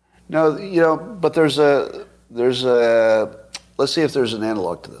 No, but there's a. Let's see if there's an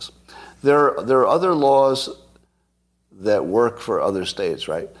analog to this. There are other laws that work for other states,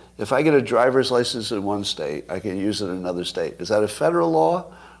 right? If I get a driver's license in one state, I can use it in another state. Is that a federal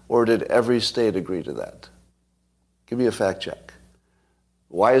law, or did every state agree to that? Give me a fact check.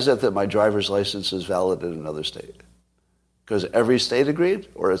 Why is it that my driver's license is valid in another state? Because every state agreed,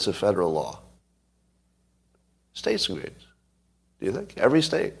 or it's a federal law? States agreed. Do you think? Every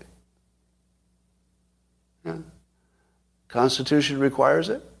state. Yeah. Constitution requires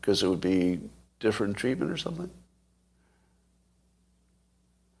it because it would be different treatment or something?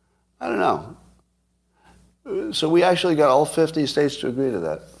 I don't know. So we actually got all 50 states to agree to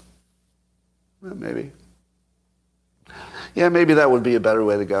that. Well, maybe. Yeah, maybe that would be a better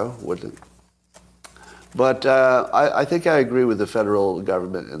way to go, wouldn't it? But I think I agree with the federal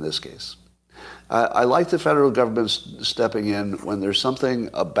government in this case. I like the federal government stepping in when there's something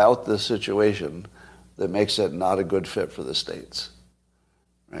about the situation that makes it not a good fit for the states,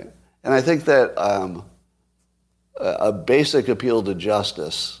 right? And I think that a basic appeal to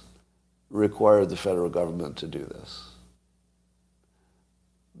justice required the federal government to do this.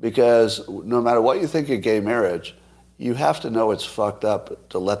 Because no matter what you think of gay marriage, you have to know it's fucked up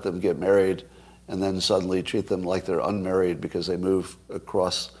to let them get married and then suddenly treat them like they're unmarried because they move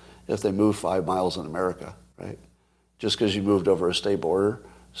across, if they move 5 miles in America, right? Just because you moved over a state border,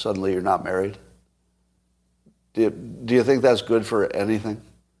 suddenly you're not married. Do you think that's good for anything?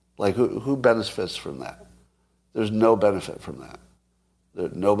 Like, who benefits from that? There's no benefit from that.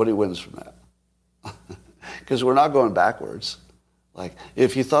 Nobody wins from that. Because we're not going backwards. Like,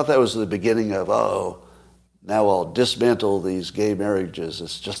 if you thought that was the beginning of, now I'll dismantle these gay marriages,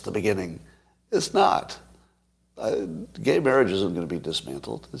 it's just the beginning. It's not. Gay marriage isn't going to be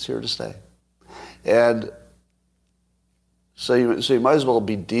dismantled. It's here to stay. And so you might as well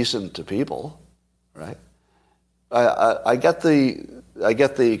be decent to people, right? I get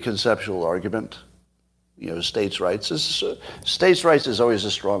the conceptual argument. States' rights. States' rights is always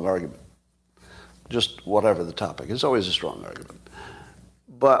a strong argument. Just whatever the topic, it's always a strong argument.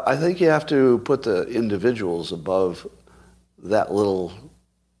 But I think you have to put the individuals above that little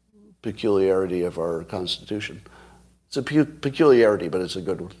peculiarity of our Constitution. It's a peculiarity, but it's a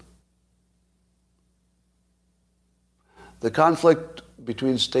good one. The conflict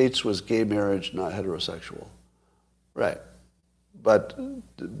between states was gay marriage, not heterosexual. Right. But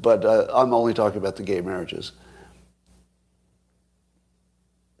I'm only talking about the gay marriages.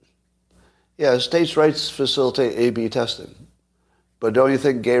 Yeah, states' rights facilitate A/B testing. But don't you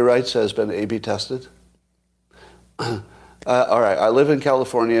think gay rights has been A/B tested? All right, I live in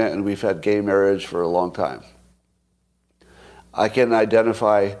California and we've had gay marriage for a long time. I can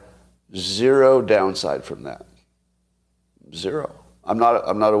identify zero downside from that. Zero. I'm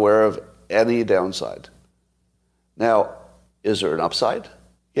not aware of any downside. Now, is there an upside?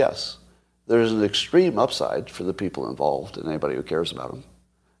 Yes. There's an extreme upside for the people involved and anybody who cares about them.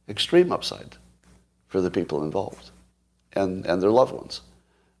 Extreme upside for the people involved and their loved ones.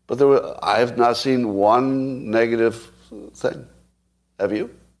 But I have not seen one negative thing. Have you?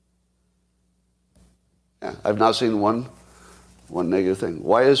 Yeah, I've not seen one negative thing.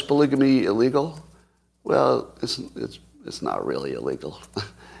 Why is polygamy illegal? Well, it's not really illegal.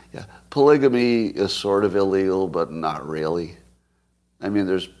 Yeah, polygamy is sort of illegal, but not really. I mean,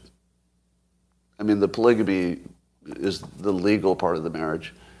 the polygamy is the legal part of the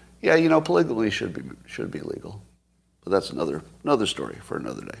marriage. Yeah, polygamy should be legal, but that's another story for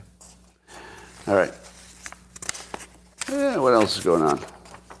another day. All right. What else is going on?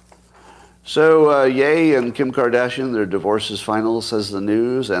 So Ye and Kim Kardashian, their divorce is final, says the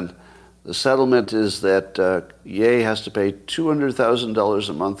news, and the settlement is that Ye has to pay $200,000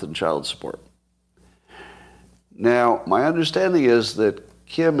 a month in child support. Now, my understanding is that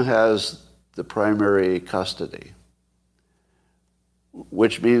Kim has the primary custody.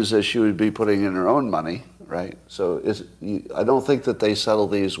 which means that she would be putting in her own money, right? So I don't think that they settle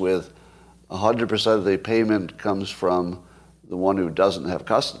these with 100% of the payment comes from the one who doesn't have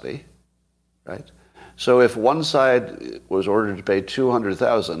custody, right? So if one side was ordered to pay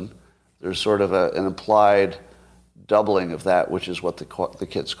 $200,000, there's sort of an implied doubling of that, which is what the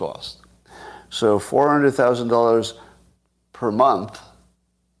kids cost. So $400,000 per month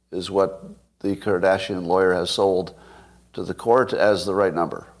is what the Kardashian lawyer has sold to the court as the right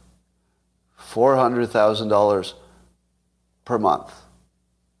number. $400,000 per month.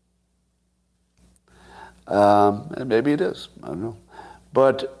 And maybe it is. I don't know.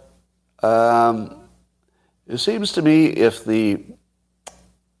 But it seems to me if the...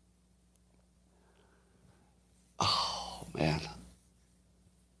 Oh, man.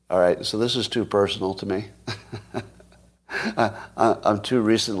 All right, so this is too personal to me. I'm too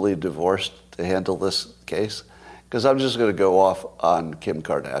recently divorced to handle this case because I'm just going to go off on Kim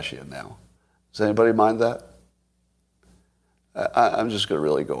Kardashian now. Does anybody mind that? I'm just going to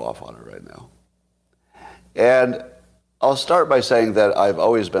really go off on her right now. And I'll start by saying that I've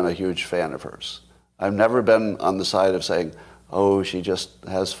always been a huge fan of hers. I've never been on the side of saying, oh, she just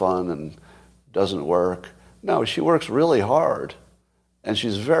has fun and doesn't work. No, she works really hard. And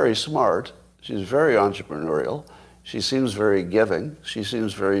she's very smart. She's very entrepreneurial. She seems very giving. She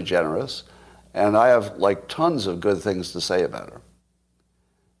seems very generous. And I have, like, tons of good things to say about her.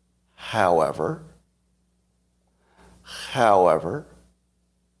 However,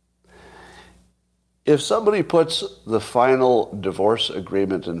 if somebody puts the final divorce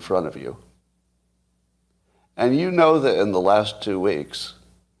agreement in front of you, and you know that in the last 2 weeks,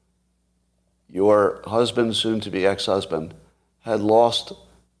 your husband, soon-to-be ex-husband, had lost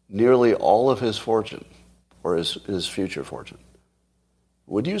nearly all of his fortune, or his future fortune,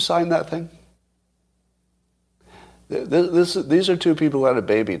 would you sign that thing? These are two people who had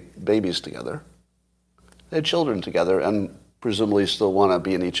babies together. They had children together and presumably still want to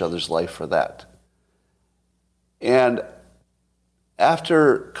be in each other's life for that. And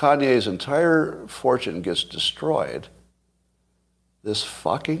after Kanye's entire fortune gets destroyed, this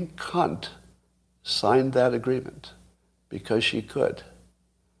fucking cunt signed that agreement because she could.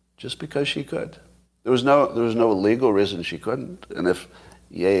 Just because she could. There was no legal reason she couldn't. And if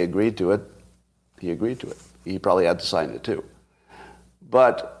Ye agreed to it, he agreed to it. He probably had to sign it too.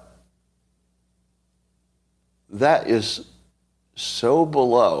 But that is so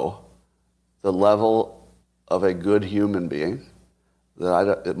below the level of a good human being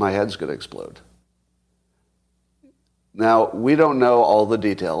that my head's going to explode. Now, we don't know all the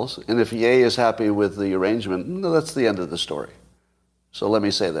details, and if Ye is happy with the arrangement, no, that's the end of the story. So let me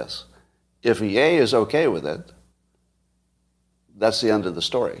say this. If Ye is okay with it, that's the end of the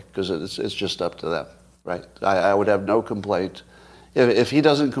story, because it's just up to them, right? I would have no complaint. If he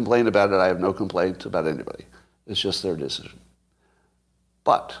doesn't complain about it, I have no complaint about anybody. It's just their decision.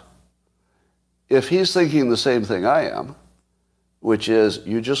 But if he's thinking the same thing I am, which is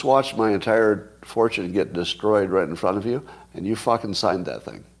you just watched my entire fortune get destroyed right in front of you, and you fucking signed that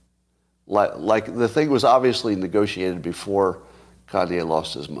thing. Like the thing was obviously negotiated before Kanye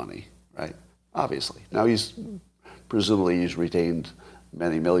lost his money, right? Obviously. Now presumably he's retained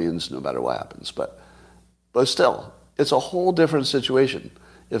many millions no matter what happens. But still, it's a whole different situation.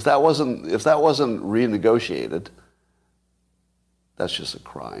 If that wasn't renegotiated, that's just a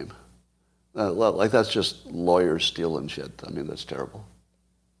crime. Like that's just lawyers stealing shit. I mean, that's terrible.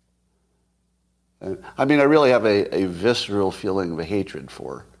 I mean, I really have a visceral feeling of a hatred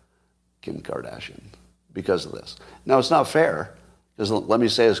for Kim Kardashian because of this. Now, it's not fair, because let me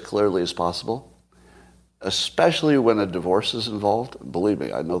say as clearly as possible, especially when a divorce is involved, believe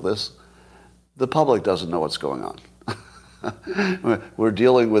me, I know this, the public doesn't know what's going on. We're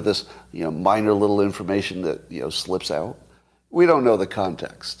dealing with this, minor little information that, slips out. We don't know the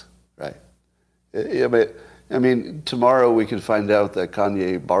context, right? I mean, tomorrow we could find out that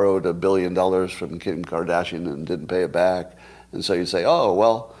Kanye borrowed $1 billion from Kim Kardashian and didn't pay it back. And so you say, oh,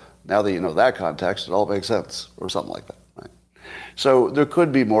 well, now that you know that context, it all makes sense, or something like that, right? So there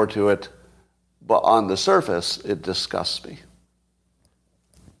could be more to it, but on the surface, it disgusts me.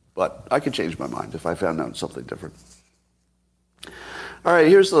 But I could change my mind if I found out something different. All right,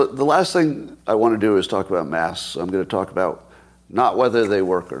 here's the last thing I want to do is talk about masks. I'm going to talk about not whether they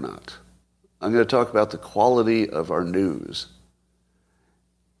work or not. I'm going to talk about the quality of our news.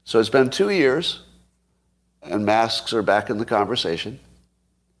 So it's been 2 years, and masks are back in the conversation.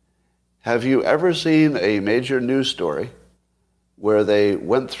 Have you ever seen a major news story where they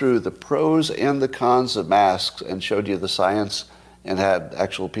went through the pros and the cons of masks and showed you the science and had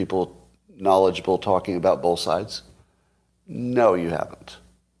actual people knowledgeable talking about both sides? No, you haven't.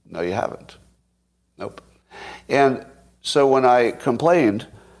 No, you haven't. Nope. And so when I complained,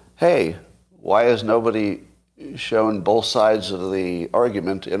 hey, why has nobody shown both sides of the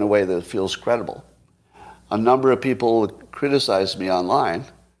argument in a way that feels credible? A number of people criticized me online,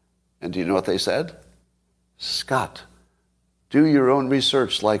 and do you know what they said? Scott, do your own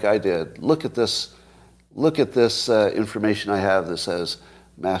research like I did. Look at this information I have that says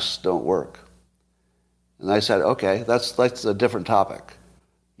masks don't work. And I said, okay, that's a different topic.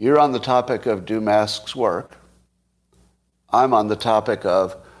 You're on the topic of do masks work. I'm on the topic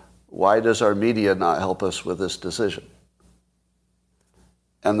of why does our media not help us with this decision?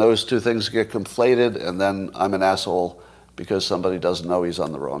 And those two things get conflated, and then I'm an asshole because somebody doesn't know he's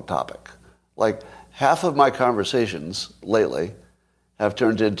on the wrong topic. Like, half of my conversations lately have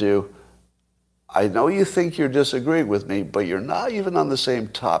turned into, I know you think you're disagreeing with me, but you're not even on the same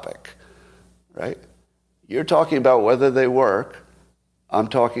topic, right? You're talking about whether they work. I'm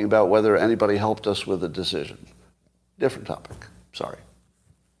talking about whether anybody helped us with the decision. Different topic. Sorry.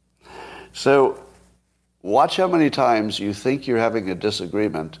 So watch how many times you think you're having a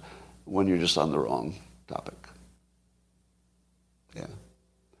disagreement when you're just on the wrong topic. Yeah.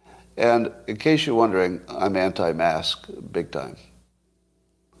 And in case you're wondering, I'm anti-mask big time.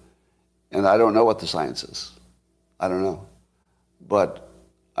 And I don't know what the science is. I don't know. But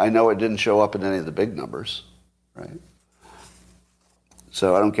I know it didn't show up in any of the big numbers, right?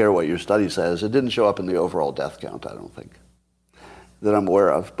 So I don't care what your study says. It didn't show up in the overall death count, I don't think, that I'm aware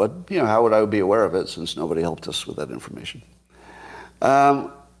of. But, how would I be aware of it since nobody helped us with that information?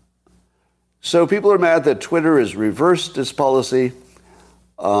 So people are mad that Twitter has reversed its policy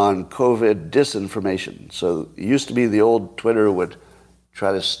on COVID disinformation. So it used to be the old Twitter would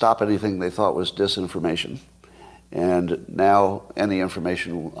try to stop anything they thought was disinformation. And now any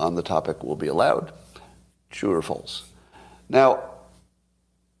information on the topic will be allowed. True or false? Now,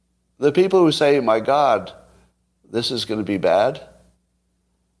 the people who say, my God, this is going to be bad,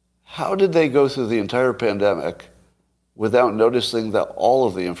 how did they go through the entire pandemic without noticing that all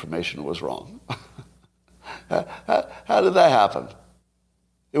of the information was wrong? How did that happen?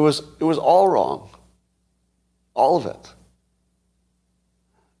 It was all wrong. All of it.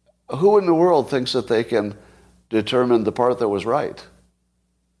 Who in the world thinks that they can determine the part that was right?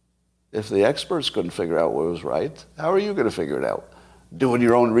 If the experts couldn't figure out what was right, how are you going to figure it out? Doing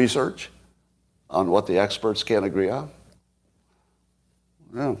your own research on what the experts can't agree on?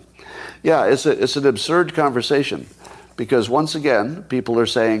 No. Yeah, it's an absurd conversation because once again, people are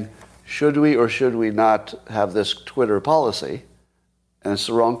saying, should we or should we not have this Twitter policy? And it's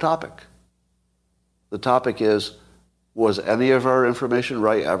the wrong topic. The topic is, was any of our information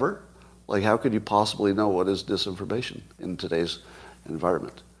right ever? Like, how could you possibly know what is disinformation in today's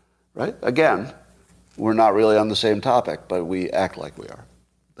environment? Right? Again, we're not really on the same topic, but we act like we are.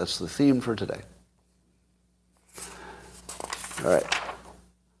 That's the theme for today. All right.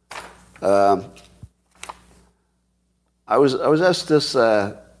 I was asked this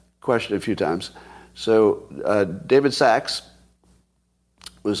question a few times. So David Sachs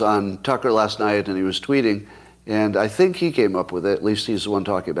was on Tucker last night, and he was tweeting, and I think he came up with it, at least he's the one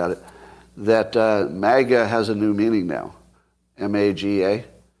talking about it, that MAGA has a new meaning now, M-A-G-A.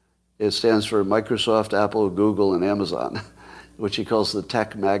 It stands for Microsoft, Apple, Google, and Amazon, which he calls the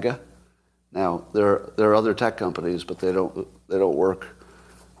tech MAGA. Now, there are other tech companies, but they don't work.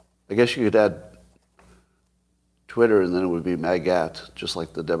 I guess you could add Twitter, and then it would be MAGAT, just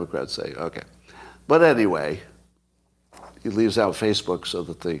like the Democrats say. Okay. But anyway, he leaves out Facebook so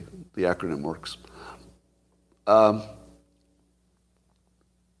that the acronym works.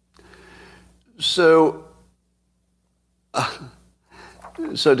 So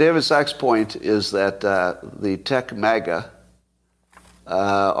David Sachs' point is that the tech MAGA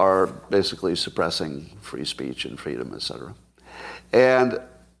are basically suppressing free speech and freedom, etc. And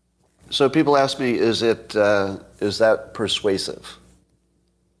so people ask me, is that persuasive?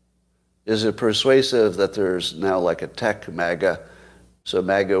 Is it persuasive that there's now like a tech MAGA? So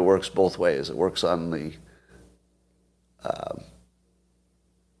MAGA works both ways. It works on the,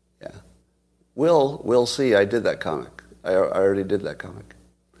 We'll see. I did that comic. I already did that comic.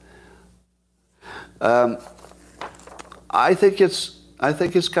 I think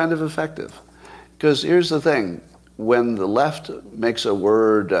it's kind of effective, because here's the thing: when the left makes a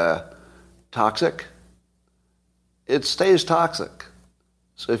word toxic, it stays toxic.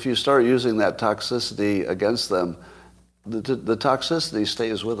 So if you start using that toxicity against them, the toxicity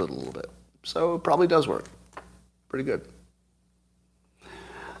stays with it a little bit. So it probably does work. Pretty good.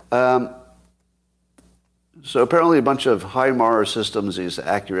 So apparently a bunch of HIMARS systems, these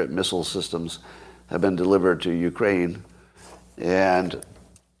accurate missile systems, have been delivered to Ukraine. And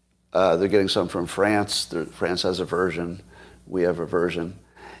they're getting some from France. France has a version. We have a version.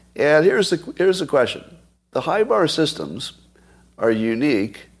 And here's the question. The HIMARS systems are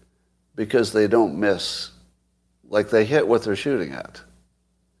unique because they don't miss. Like they hit what they're shooting at.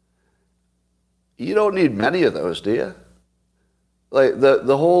 You don't need many of those, do you? Like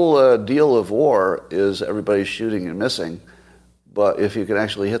the whole deal of war is everybody's shooting and missing, but if you can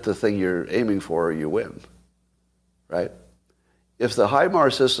actually hit the thing you're aiming for, you win, right? If the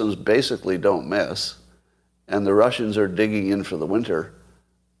HIMARS systems basically don't miss, and the Russians are digging in for the winter,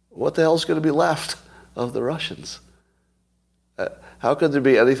 what the hell's going to be left of the Russians? How could there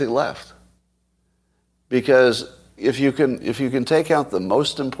be anything left? Because if you can take out the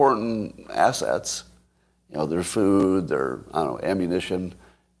most important assets, their food, their ammunition,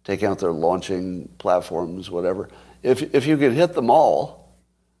 take out their launching platforms, whatever. If you can hit them all,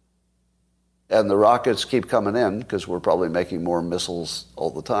 and the rockets keep coming in because we're probably making more missiles all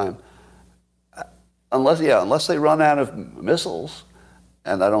the time. Unless they run out of missiles,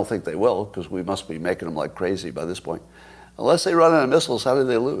 and I don't think they will because we must be making them like crazy by this point. Unless they run out of missiles, how do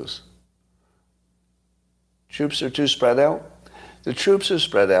they lose? Troops are too spread out? The troops are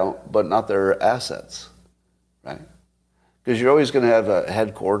spread out, but not their assets, right? Because you're always going to have a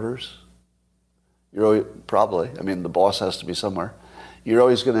headquarters. The boss has to be somewhere. You're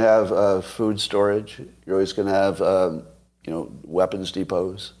always going to have food storage. You're always going to have, weapons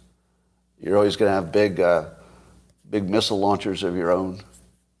depots. You're always going to have big missile launchers of your own.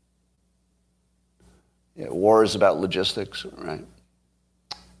 War is about logistics, right?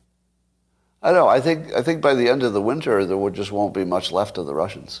 I know. I think by the end of the winter there just won't be much left of the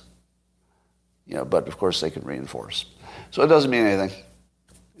Russians. But of course they can reinforce. So it doesn't mean anything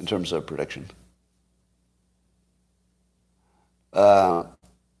in terms of prediction.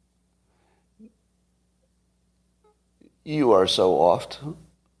 You are so oft.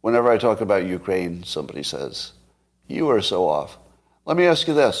 Whenever I talk about Ukraine, somebody says, "You are so off." Let me ask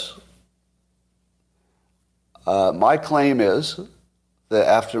you this. My claim is that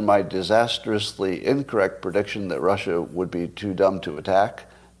after my disastrously incorrect prediction that Russia would be too dumb to attack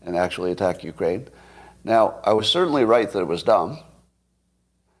and actually attack Ukraine. Now, I was certainly right that it was dumb,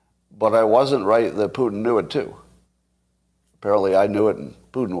 but I wasn't right that Putin knew it too. Apparently I knew it and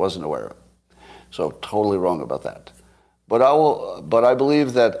Putin wasn't aware of it. So totally wrong about that. But I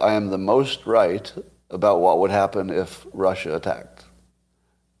believe that I am the most right about what would happen if Russia attacked.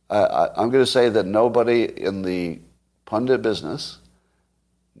 I'm going to say that nobody in the pundit business,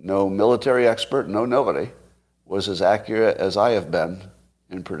 no military expert, nobody, was as accurate as I have been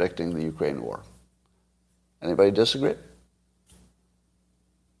in predicting the Ukraine war. Anybody disagree?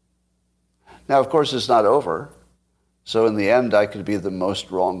 Now, of course, it's not over. So in the end, I could be the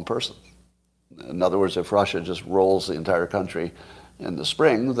most wrong person. In other words, if Russia just rolls the entire country in the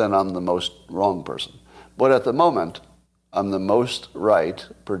spring, then I'm the most wrong person. But at the moment, I'm the most right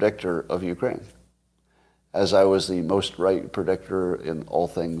predictor of Ukraine, as I was the most right predictor in all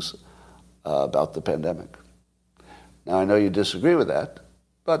things about the pandemic. Now, I know you disagree with that,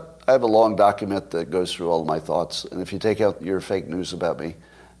 but I have a long document that goes through all my thoughts, and if you take out your fake news about me,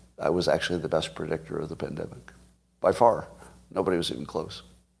 I was actually the best predictor of the pandemic. By far. Nobody was even close.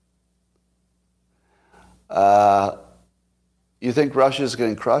 You think Russia is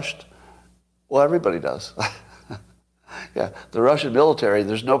getting crushed? Well, everybody does. Yeah, the Russian military,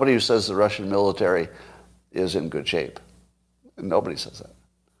 there's nobody who says the Russian military is in good shape. Nobody says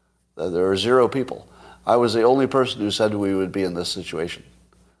that. There are zero people. I was the only person who said we would be in this situation.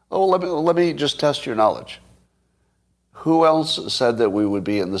 Oh, let me just test your knowledge. Who else said that we would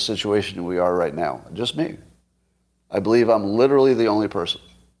be in the situation we are right now? Just me. I believe I'm literally the only person.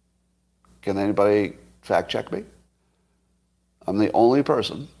 Can anybody fact check me? I'm the only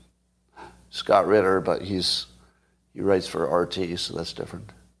person. Scott Ritter, but he writes for RT, so that's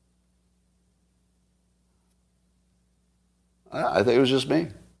different. I think it was just me.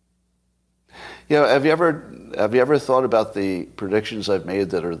 Have you ever thought about the predictions I've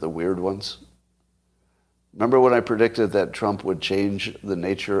made that are the weird ones? Remember when I predicted that Trump would change the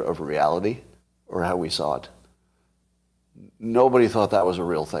nature of reality or how we saw it? Nobody thought that was a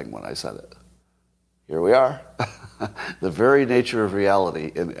real thing when I said it. Here we are. The very nature of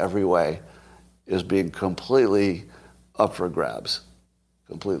reality in every way is being completely up for grabs.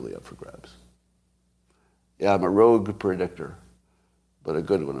 Completely up for grabs. Yeah, I'm a rogue predictor, but a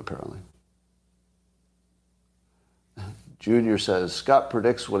good one apparently. Junior says, Scott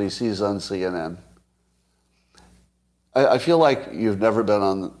predicts what he sees on CNN. I feel like you've never been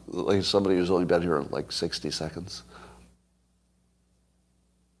on, like somebody who's only been here like 60 seconds.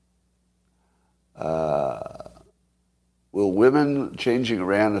 Will women changing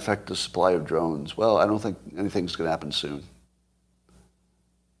Iran affect the supply of drones? Well, I don't think anything's going to happen soon.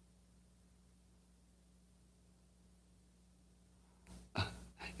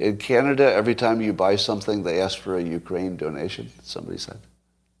 In Canada, every time you buy something, they ask for a Ukraine donation, somebody said.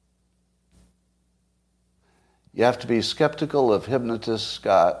 You have to be skeptical of hypnotist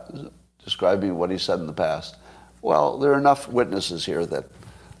Scott describing what he said in the past. Well, there are enough witnesses here that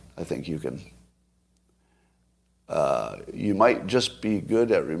I think you can. You might just be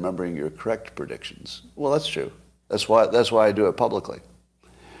good at remembering your correct predictions. Well, that's true. That's why I do it publicly.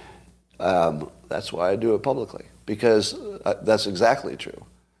 That's why I do it publicly, because that's exactly true.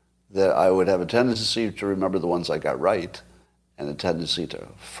 That I would have a tendency to remember the ones I got right and a tendency to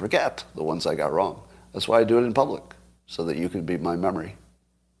forget the ones I got wrong. That's why I do it in public, so that you can be my memory.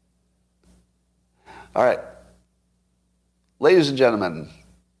 All right. Ladies and gentlemen,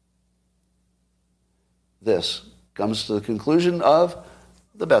 this comes to the conclusion of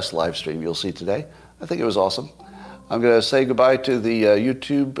the best live stream you'll see today. I think it was awesome. I'm going to say goodbye to the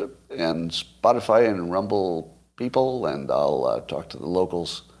YouTube and Spotify and Rumble people, and I'll talk to the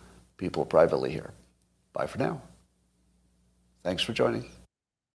locals people privately here. Bye for now. Thanks for joining.